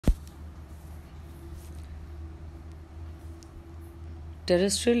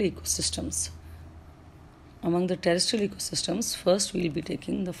Terrestrial ecosystems. Among the terrestrial ecosystems, first we will be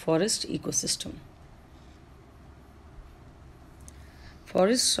taking the forest ecosystem.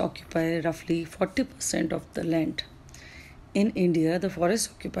 Forests occupy roughly 40% of the land. In India, the forests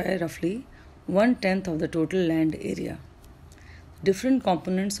occupy roughly 1/10 of the total land area. Different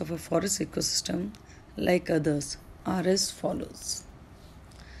components of a forest ecosystem, like others, are as follows.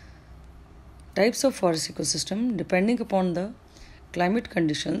 Types of forest ecosystem. Depending upon the climate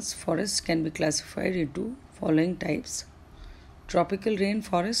conditions, forests can be classified into following types: tropical rain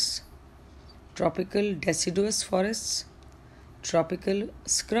forests, tropical deciduous forests, tropical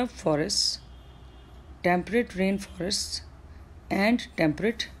scrub forests, temperate rain forests, and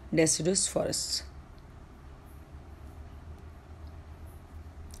temperate deciduous forests.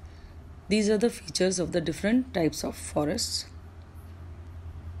 These are the features of the different types of forests.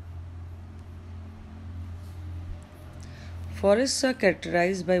 Forests are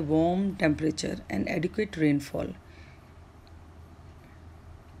characterized by warm temperature and adequate rainfall,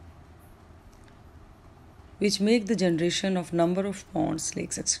 which make the generation of number of ponds,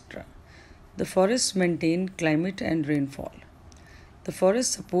 lakes, etc. The forests maintain climate and rainfall. The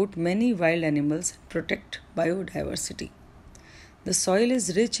forests support many wild animals and protect biodiversity. The soil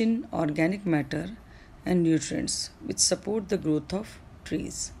is rich in organic matter and nutrients, which support the growth of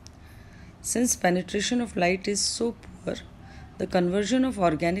trees. Since penetration of light is so poor, the conversion of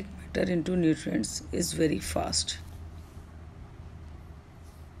organic matter into nutrients is very fast.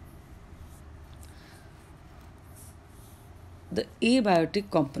 The abiotic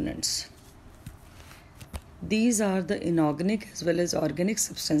components. These are the inorganic as well as organic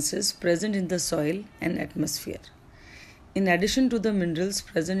substances present in the soil and atmosphere. In addition to the minerals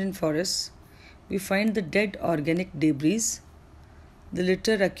present in forests, we find the dead organic debris, the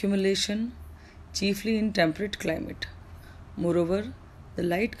litter accumulation, chiefly in temperate climate. Moreover, the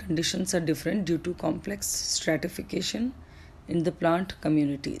light conditions are different due to complex stratification in the plant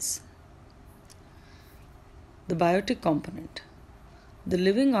communities. The biotic component. The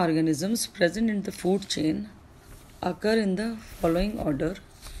living organisms present in the food chain occur in the following order: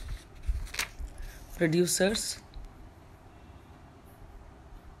 producers.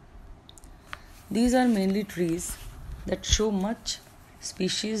 These are mainly trees that show much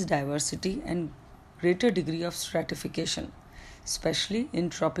species diversity and greater degree of stratification, especially in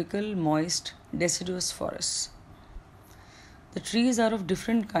tropical moist deciduous forests. The trees are of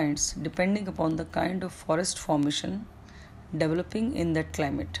different kinds depending upon the kind of forest formation developing in that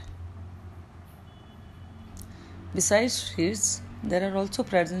climate. Besides trees, there are also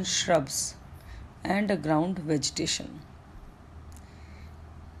present shrubs and a ground vegetation.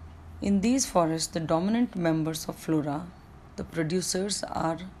 In these forests, the dominant members of flora, the producers,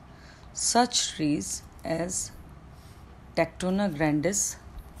 are such trees as Tectona grandis,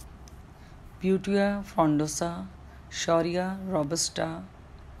 Butea frondosa, Shorea robusta,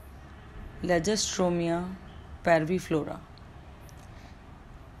 Legestromia parviflora.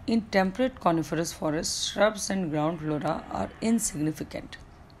 In temperate coniferous forests, shrubs and ground flora are insignificant.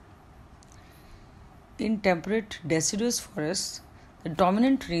 In temperate deciduous forests, the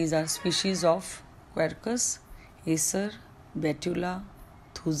dominant trees are species of Quercus, Acer, Betula,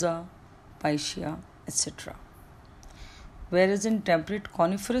 Thuja, Picea, etc. Whereas in temperate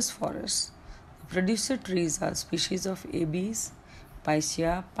coniferous forests, the producer trees are species of Abies,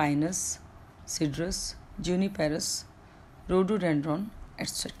 Picea, Pinus, Cedrus, Juniperus, Rhododendron,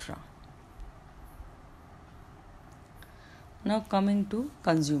 etc. Now coming to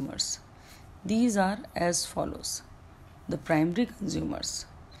consumers. These are as follows. The primary consumers.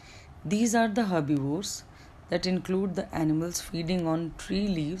 These are the herbivores that include the animals feeding on tree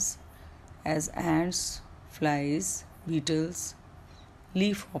leaves as ants, flies, beetles,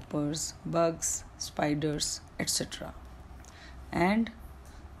 leaf hoppers, bugs, spiders, etc. and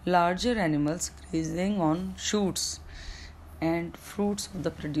larger animals grazing on shoots and fruits of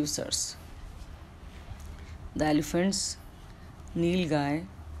the producers. The elephants, nilgai,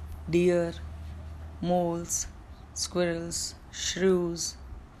 deer, moles, squirrels, shrews,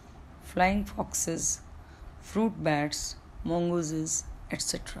 flying foxes, fruit bats, mongooses,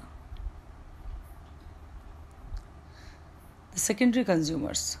 etc. The secondary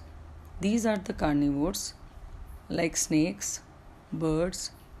consumers. These are the carnivores like snakes,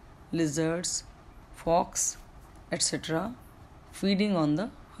 birds, lizards, fox, etc. feeding on the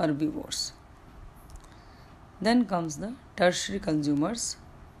herbivores. Then comes the tertiary consumers.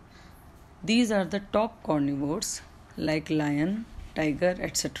 These are the top carnivores like lion, tiger,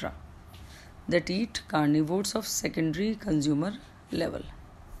 etc. that eat carnivores of secondary consumer level.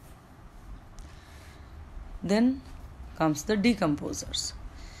 Then comes the decomposers.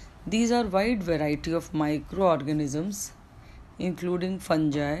 These are wide variety of microorganisms including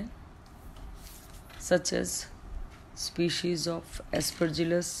fungi such as species of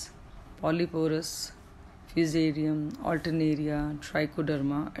Aspergillus, Polyporus, Fusarium, Alternaria,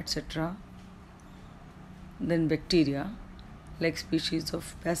 Trichoderma, etc. Then bacteria like species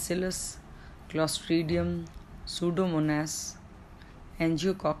of Bacillus, Clostridium, Pseudomonas,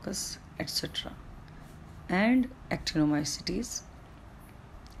 Angiococcus, etc. And actinomycetes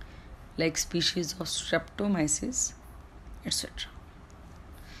like species of Streptomyces, etc.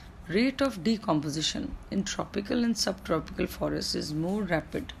 Rate of decomposition in tropical and subtropical forests is more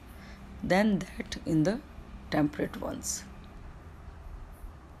rapid than that in the temperate ones.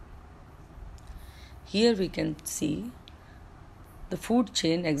 Here we can see the food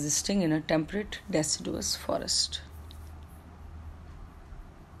chain existing in a temperate deciduous forest.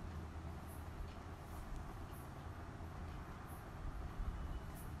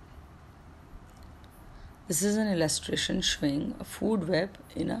 This is an illustration showing a food web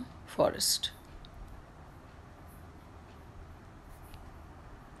in a forest.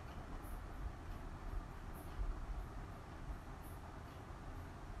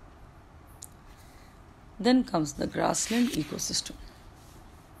 Then comes the grassland ecosystem.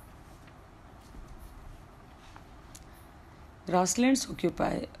 Grasslands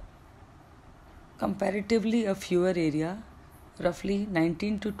occupy comparatively a fewer area, roughly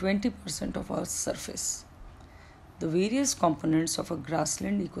 19 to 20% of Earth's surface. The various components of a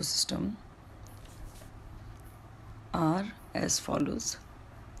grassland ecosystem are as follows.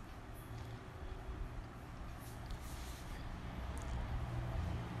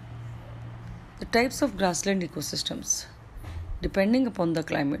 The types of grassland ecosystems. Depending upon the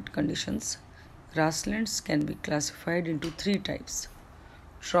climate conditions, grasslands can be classified into three types: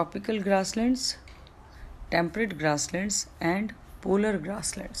 tropical grasslands, temperate grasslands, and polar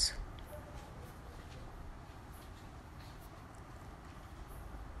grasslands.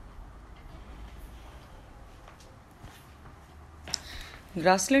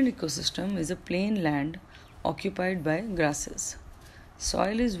 Grassland ecosystem is a plain land occupied by grasses.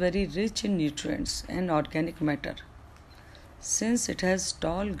 Soil is very rich in nutrients and organic matter. Since it has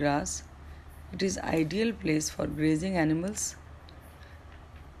tall grass, it is ideal place for grazing animals,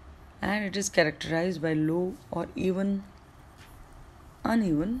 and it is characterized by low or even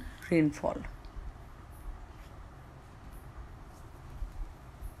uneven rainfall.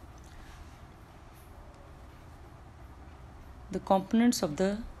 The components of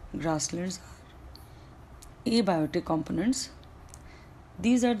the grasslands are abiotic components.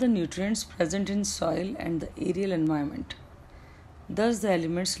 These are the nutrients present in soil and the aerial environment. Thus, the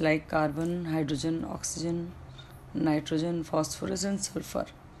elements like carbon, hydrogen, oxygen, nitrogen, phosphorus, and sulfur,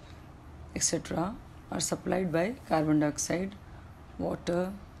 etc., are supplied by carbon dioxide,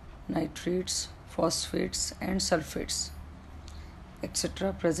 water, nitrates, phosphates, and sulfates,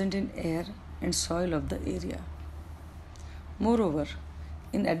 etc., present in air and soil of the area. Moreover,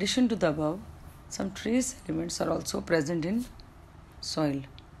 in addition to the above, some trace elements are also present in soil.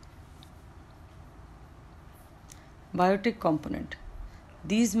 Biotic component.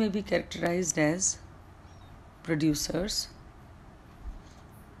 These may be characterized as producers.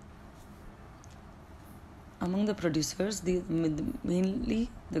 Among the producers,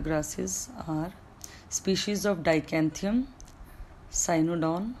 mainly the grasses are species of Dichanthium,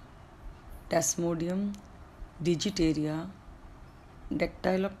 Cynodon, Desmodium, Digitaria,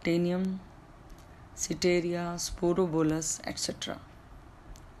 Dactyloctanium, Citeria, Sporobolus, etc.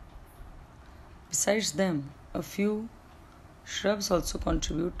 Besides them, a few shrubs also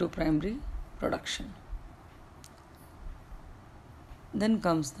contribute to primary production. Then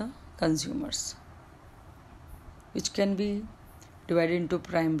comes the consumers, which can be divided into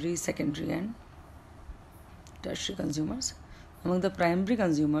primary, secondary, and tertiary consumers. Among the primary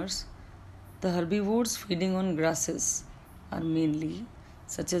consumers, the herbivores feeding on grasses are mainly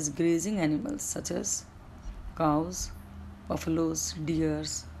such as grazing animals such as cows, buffaloes,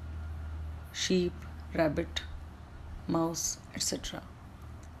 deers, sheep, rabbit, mouse, etc.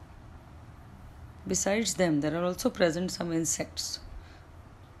 Besides them, there are also present some insects,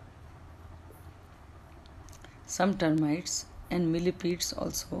 some termites and millipedes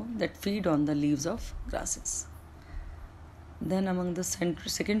also that feed on the leaves of grasses. Then among the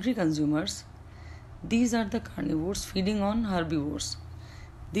secondary consumers, these are the carnivores feeding on herbivores.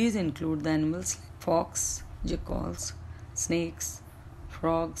 These include the animals like fox, jackals, snakes,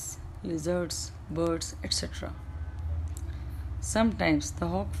 frogs, lizards, birds, etc. Sometimes the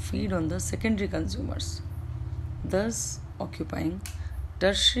hawk feed on the secondary consumers, thus occupying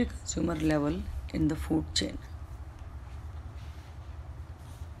tertiary consumer level in the food chain.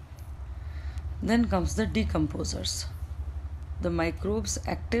 Then comes the decomposers. The microbes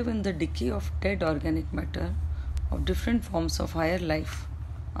active in the decay of dead organic matter of different forms of higher life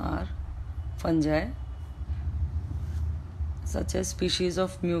are fungi, such as species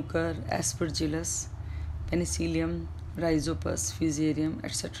of Mucor, Aspergillus, Penicillium, Rhizopus, Fusarium,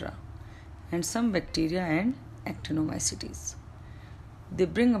 etc., and some bacteria and actinomycetes. They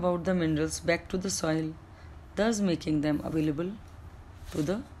bring about the minerals back to the soil, thus making them available to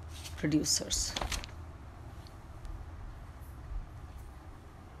the producers.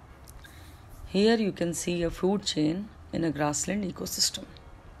 Here you can see a food chain in a grassland ecosystem.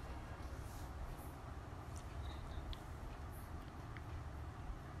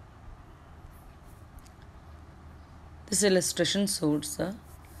 This illustration shows the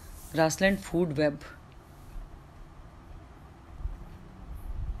grassland food web.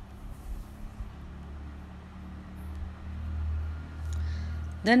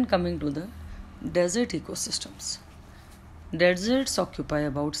 Then coming to the desert ecosystems. Deserts occupy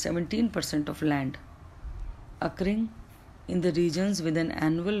about 17% of land, occurring in the regions with an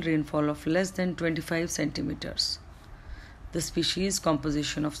annual rainfall of less than 25 centimeters. The species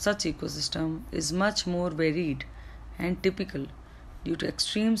composition of such ecosystem is much more varied and typical due to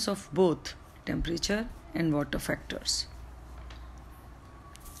extremes of both temperature and water factors.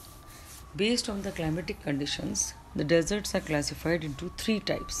 Based on the climatic conditions, the deserts are classified into three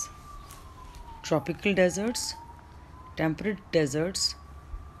types: tropical deserts, temperate deserts,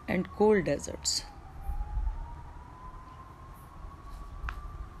 and cold deserts.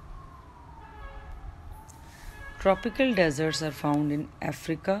 Tropical deserts are found in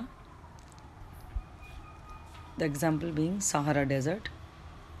Africa, the example being Sahara Desert,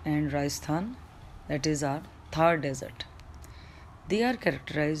 and Rajasthan, that is our Thar Desert. They are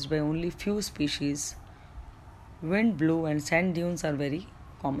characterized by only few species. Wind blow and sand dunes are very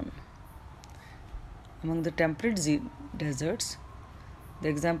common. Among the temperate deserts, the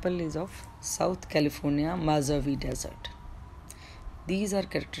example is of South California Mojave Desert. These are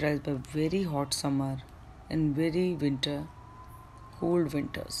characterized by very hot summer and very cold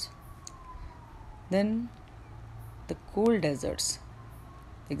winters. Then the cold deserts,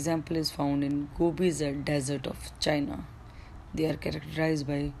 the example is found in Gobi Desert of China. They are characterized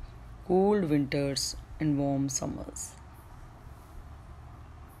by cold winters and warm summers.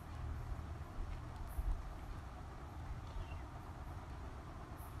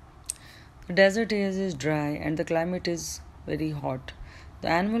 The desert air is dry and the climate is very hot. The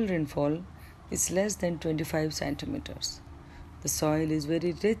annual rainfall is less than 25 centimeters. The soil is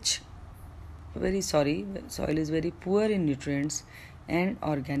very poor in nutrients and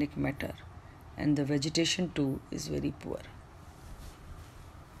organic matter, and the vegetation too is very poor.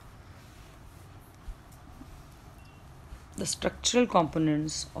 The structural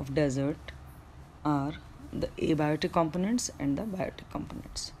components of desert are the abiotic components and the biotic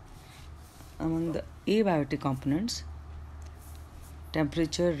components. Among the abiotic components,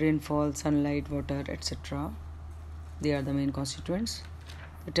 temperature, rainfall, sunlight, water, etc., they are the main constituents.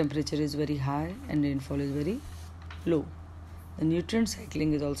 The temperature is very high and rainfall is very low. The nutrient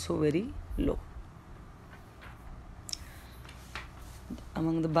cycling is also very low.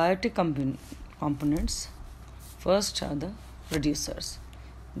 Among the biotic components, first are the producers.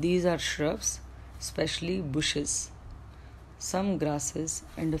 These are shrubs, especially bushes, some grasses,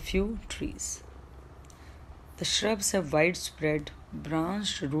 and a few trees. The shrubs have widespread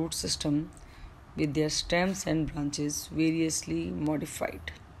branched root system with their stems and branches variously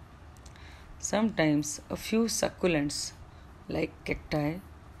modified. Sometimes a few succulents like cacti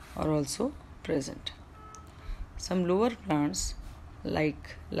are also present. Some lower plants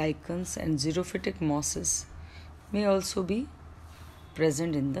like lichens and xerophytic mosses may also be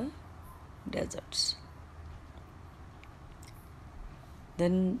present in the deserts.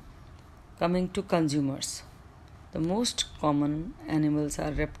 Then coming to consumers. The most common animals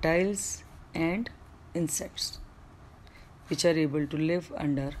are reptiles and insects, which are able to live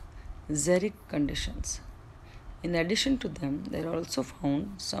under xeric conditions. In addition to them, there are also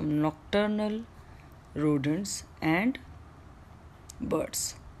found some nocturnal rodents and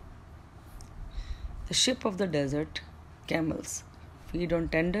birds. The sheep of the desert, camels, feed on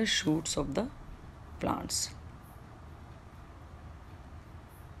tender shoots of the plants.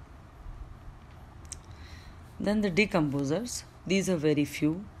 Then the decomposers, these are very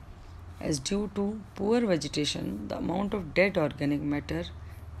few, as due to poor vegetation, the amount of dead organic matter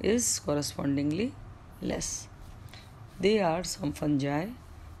is correspondingly less. They are some fungi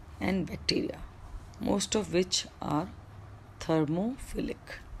and bacteria, most of which are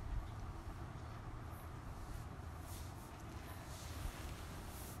thermophilic.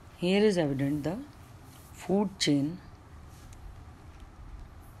 Here is evident the food chain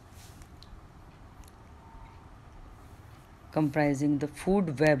comprising the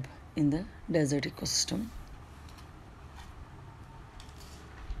food web in the desert ecosystem.